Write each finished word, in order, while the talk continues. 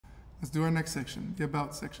Let's do our next section, the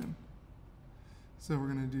about section. So we're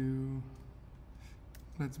gonna do,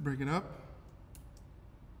 let's break it up.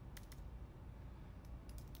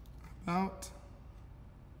 About.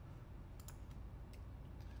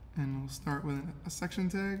 And we'll start with a section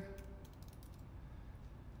tag.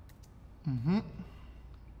 And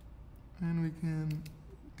we can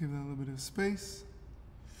give that a little bit of space.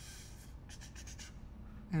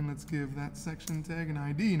 And let's give that section tag an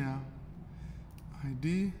ID now.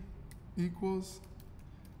 ID equals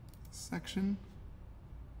section.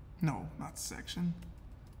 No, not section.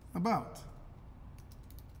 About.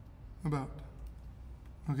 About.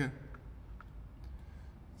 Okay.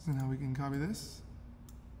 So now we can copy this.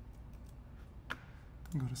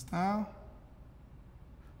 Go to style.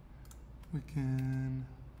 We can,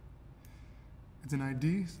 it's an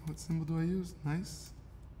ID, so what symbol do I use? Nice.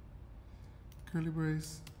 Curly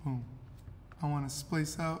brace, boom. I want to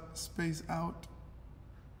space out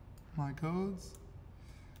my codes,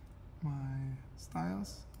 my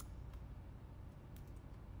styles.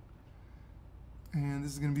 And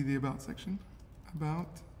this is going to be the about section. About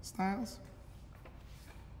styles.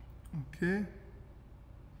 Okay.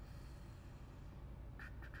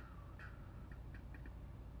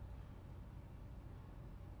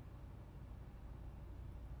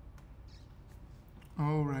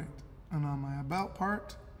 All right, and on my about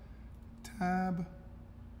part, tab,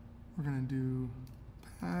 we're gonna do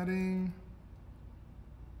padding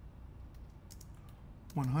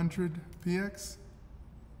 100 px,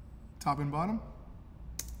 top and bottom,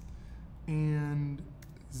 and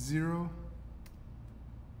 0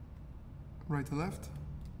 right to left.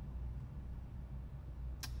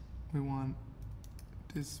 We want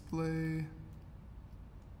display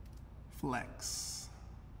flex.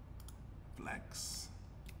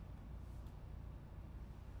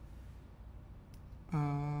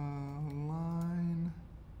 Line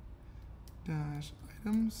dash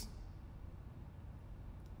items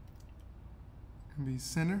can be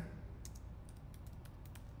center.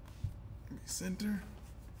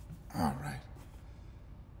 All right,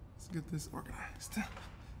 let's get this organized.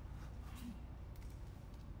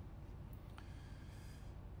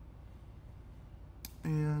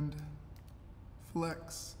 And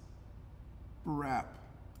flex wrap,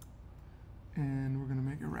 and we're gonna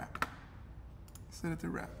make it wrap. Set it to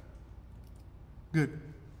wrap. Good.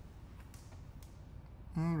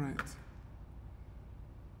 All right.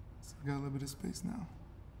 So we got a little bit of space now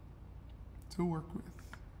to work with.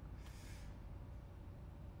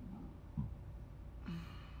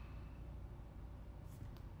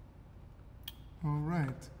 All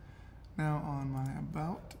right. Now on my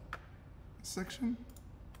about section,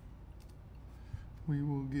 we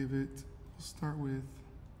will give it, we'll start with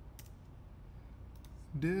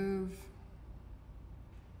div.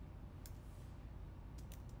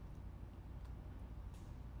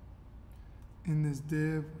 In this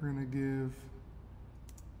div, we're going to give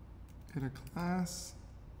it a class.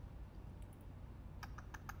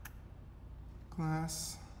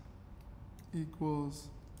 Class equals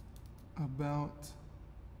about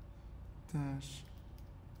dash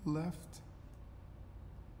left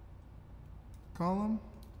column.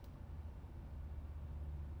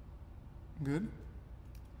 Good.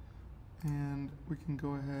 And we can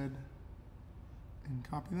go ahead and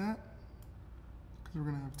copy that because we're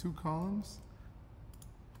going to have 2 columns.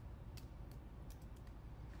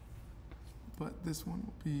 But this one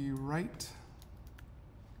will be right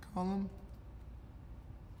column.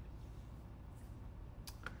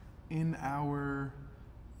 In our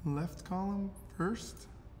left column first,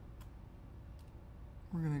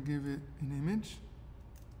 we're going to give it an image.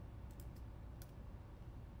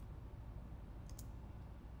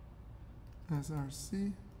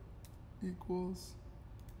 src equals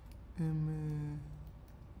images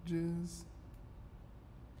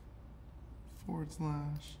 /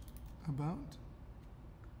 about.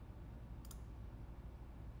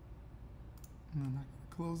 And I'm not going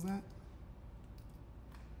to close that.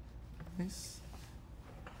 Nice.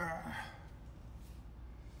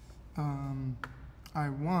 I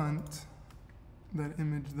want that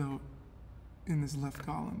image though in this left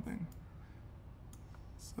column thing.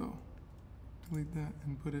 So delete that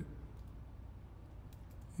and put it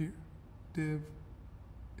here. Div,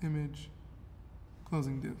 image,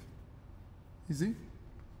 closing div. Easy?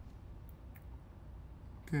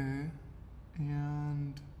 Okay,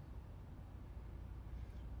 and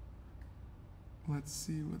let's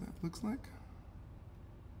see what that looks like.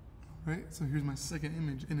 All right, so here's my second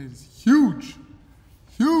image, and it is huge,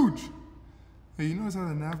 huge. Hey, you notice how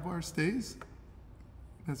the nav bar stays?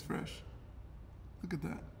 That's fresh. Look at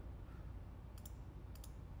that.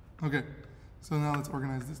 Okay, So now let's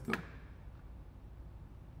organize this though.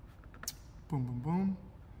 Boom, boom, boom.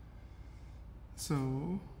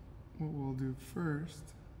 So what we'll do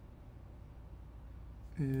first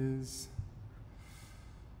is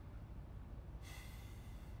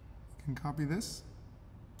you can copy this.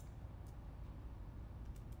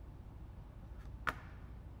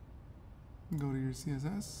 Go to your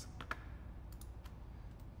CSS.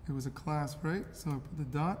 It was a class, right? So I put the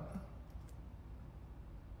dot,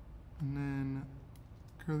 and then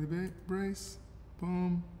curly brace,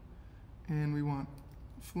 boom, and we want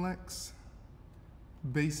flex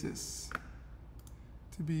basis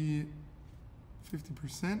to be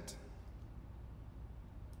 50%.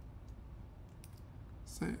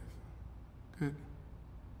 Save. Good.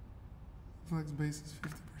 Flex basis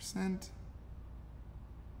 50%.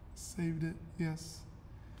 Saved it. Yes.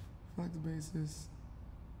 Flex basis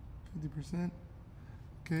 50%.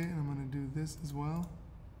 Okay, and I'm going to do this as well.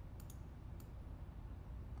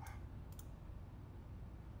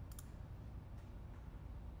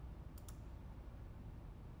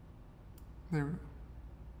 There we go.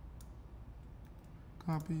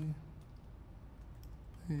 Copy,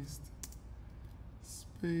 paste,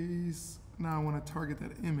 space. Now I want to target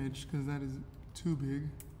that image because that is too big.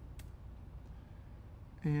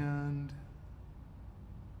 And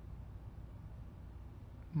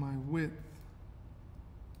my width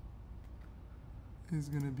is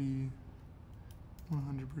going to be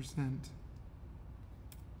 100%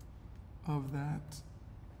 of that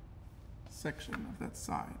section, of that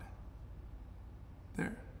side.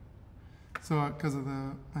 There. So because of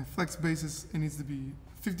my flex basis, it needs to be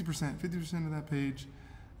 50% of that page.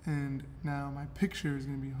 And now my picture is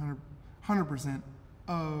going to be 100%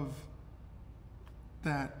 of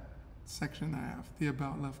that section that I have, the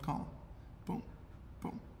about left column. Boom,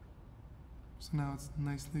 boom. So now it's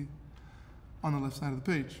nicely on the left side of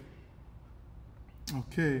the page.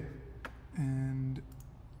 Okay, and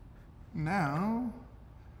now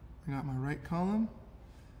I got my right column.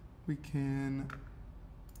 We can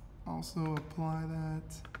also apply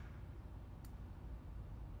that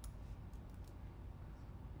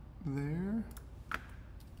there.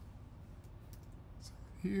 So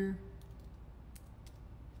here,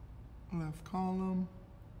 left column.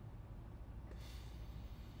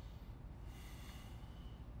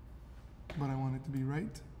 But I want it to be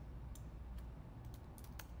right.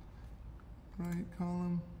 Right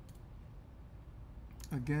column.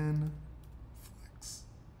 Again,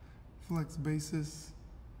 flex basis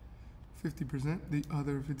 50%, the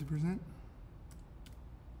other 50%.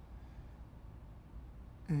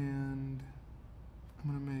 And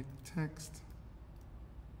I'm going to make text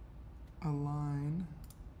align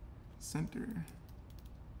center.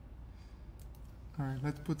 All right,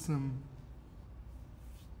 let's put some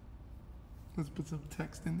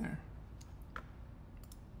text in there.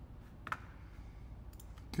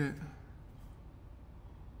 Okay.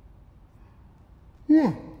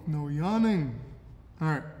 Whoa, no yawning. All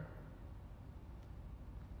right.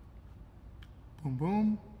 Boom,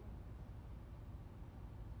 boom.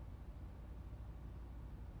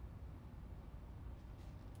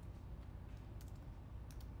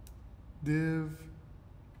 Div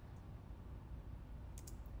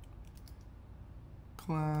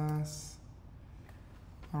class.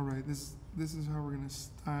 All right, this is how we're going to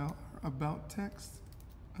style our about text.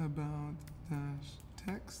 About dash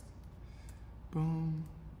text. Boom.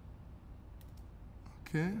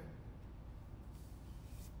 Okay.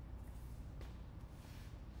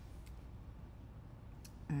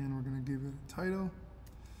 And we're going to give it a title,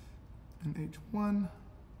 an H1,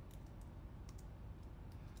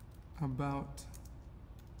 about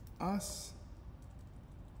us.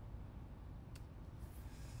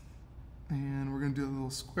 And we're going to do a little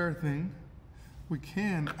square thing. We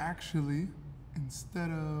can actually, instead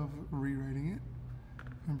of rewriting it,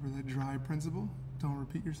 remember the dry principle, don't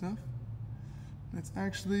repeat yourself. Let's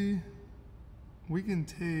actually, we can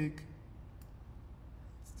take,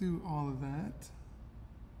 let's do all of that,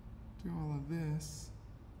 do all of this.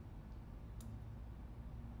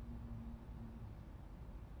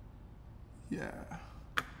 Yeah,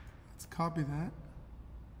 let's copy that.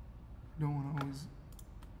 Don't want to always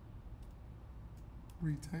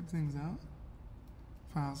retype things out.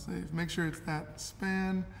 File save. Make sure it's that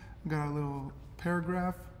span. Got our little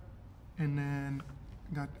paragraph, and then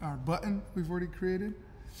got our button we've already created.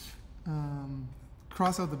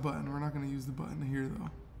 Cross out the button. We're not going to use the button here though.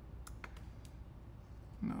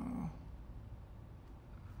 No.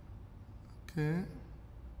 Okay.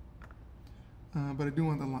 But I do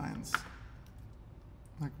want the lines,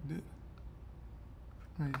 like we did.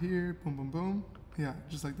 Right here, boom, boom, boom. Yeah,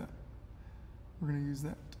 just like that. We're going to use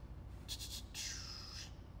that.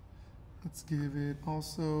 Let's give it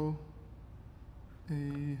also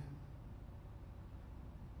a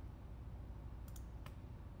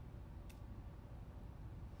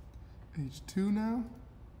H2 now,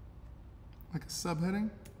 like a subheading.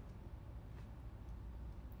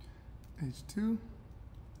 H2.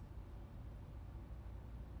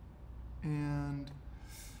 And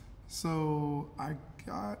so I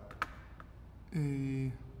got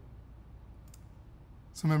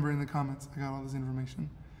so remember in the comments, I got all this information.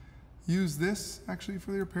 Use this actually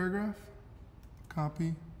for your paragraph.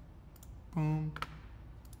 Copy, boom.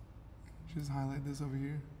 Just highlight this over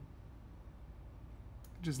here.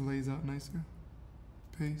 It just lays out nicer.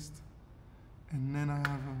 Paste. And then I have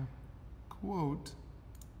a quote.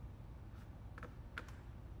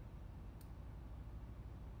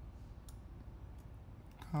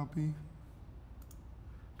 Copy.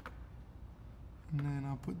 And then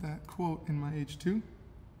I'll put that quote in my H2.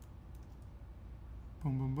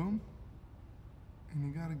 Boom, boom, boom. And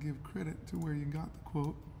you gotta give credit to where you got the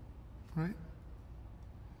quote, right?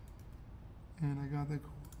 And I got the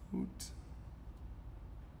quote.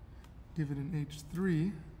 Give it an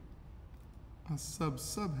H3, a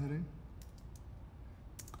subheading.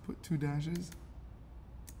 Put 2 dashes,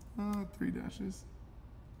 3 dashes.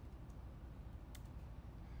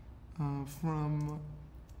 From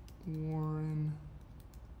Warren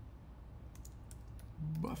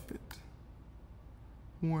Buffett.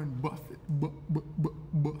 Warren Buffett.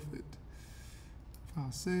 Buffett.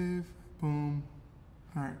 File save. Boom.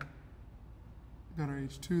 All right. Got our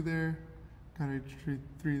H2 there. Got our H3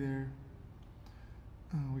 there.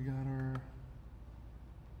 We got our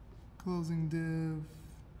closing div.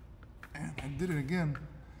 And I did it again.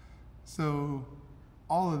 So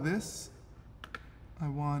all of this I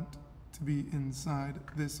want to be inside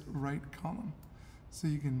this right column. So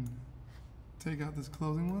you can take out this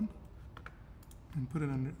closing one and put it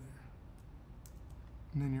under there.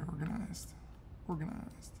 And then you're organized.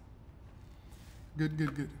 Organized. Good,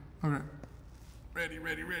 good, good. Okay. Ready,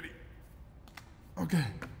 ready, ready. Okay.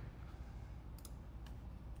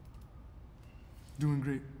 Doing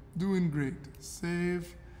great. Doing great.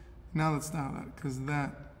 Save. Now let's style that, because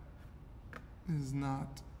that is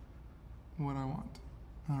not what I want.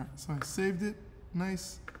 All right, so I saved it.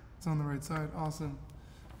 Nice. It's on the right side. Awesome.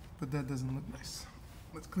 But that doesn't look nice.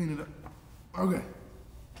 Let's clean it up. Okay.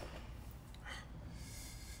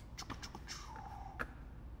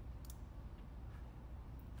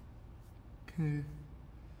 Okay.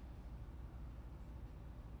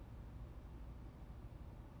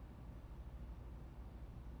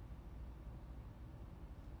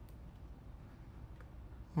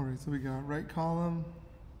 All right, so we got right column.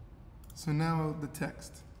 So now the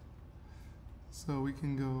text. So we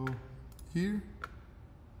can go here.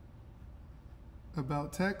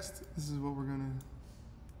 About text. This is what we're gonna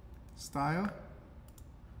style.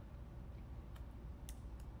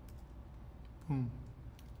 Boom.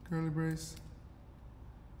 Curly brace.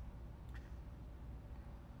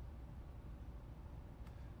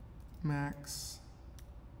 Max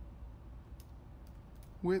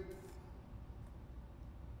width.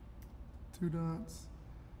 2 dots.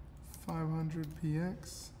 500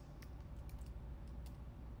 px.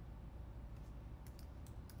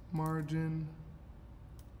 Margin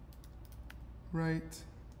right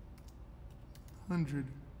 100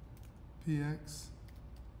 px,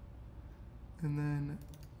 and then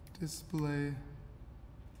display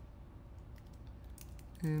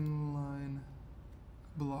inline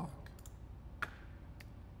block.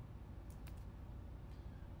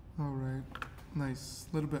 All right, nice,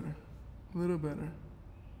 little better, little better.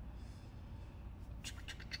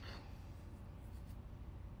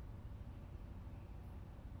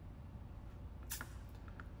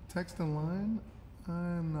 Text align,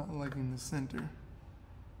 I'm not liking the center.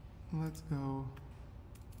 Let's go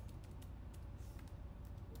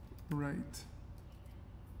right.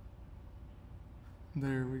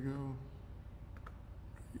 There we go.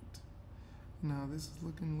 Right. Now this is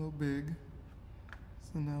looking a little big.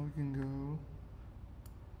 So now we can go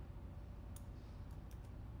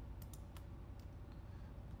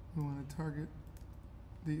we want to target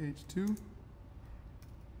the H2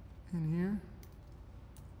 in here.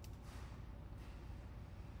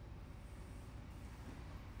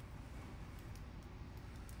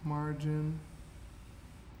 Margin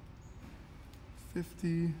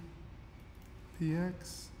 50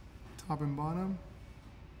 px, top and bottom.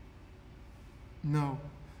 No,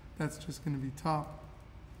 that's just going to be top.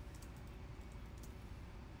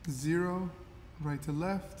 0 right to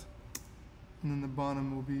left, and then the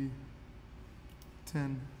bottom will be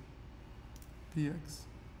 10 px.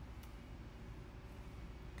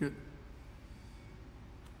 Good.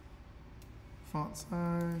 font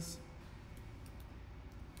size.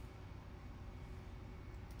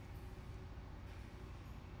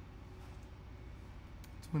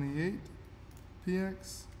 (28)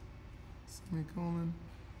 px semicolon,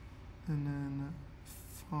 and then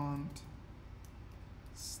font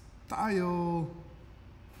style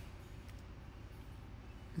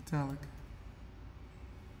italic.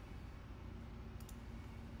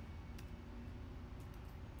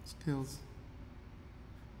 Scales.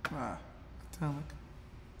 Italic.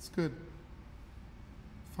 It's good.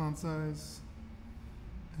 Font size.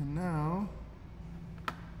 And now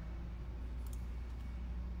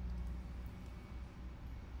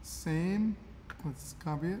same. Let's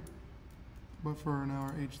copy it, but for now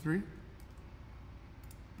our H3.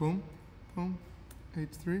 Boom, boom,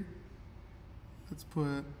 H3. Let's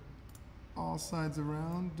put all sides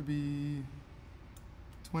around to be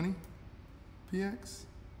 20 px.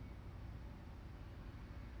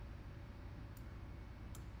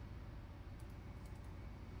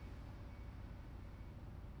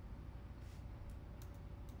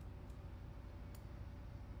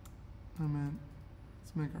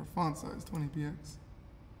 Let's make our font size 20 px.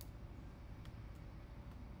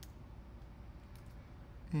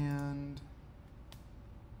 And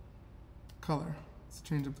color. Let's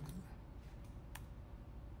change up the color.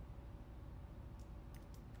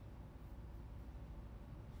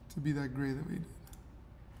 To be that gray that we did.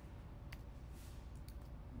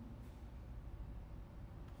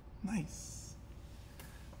 Nice.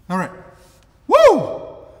 All right.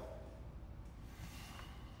 Woo!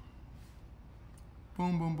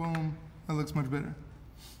 Boom, boom, boom. That looks much better.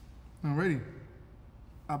 Alrighty.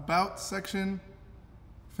 About section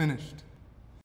finished.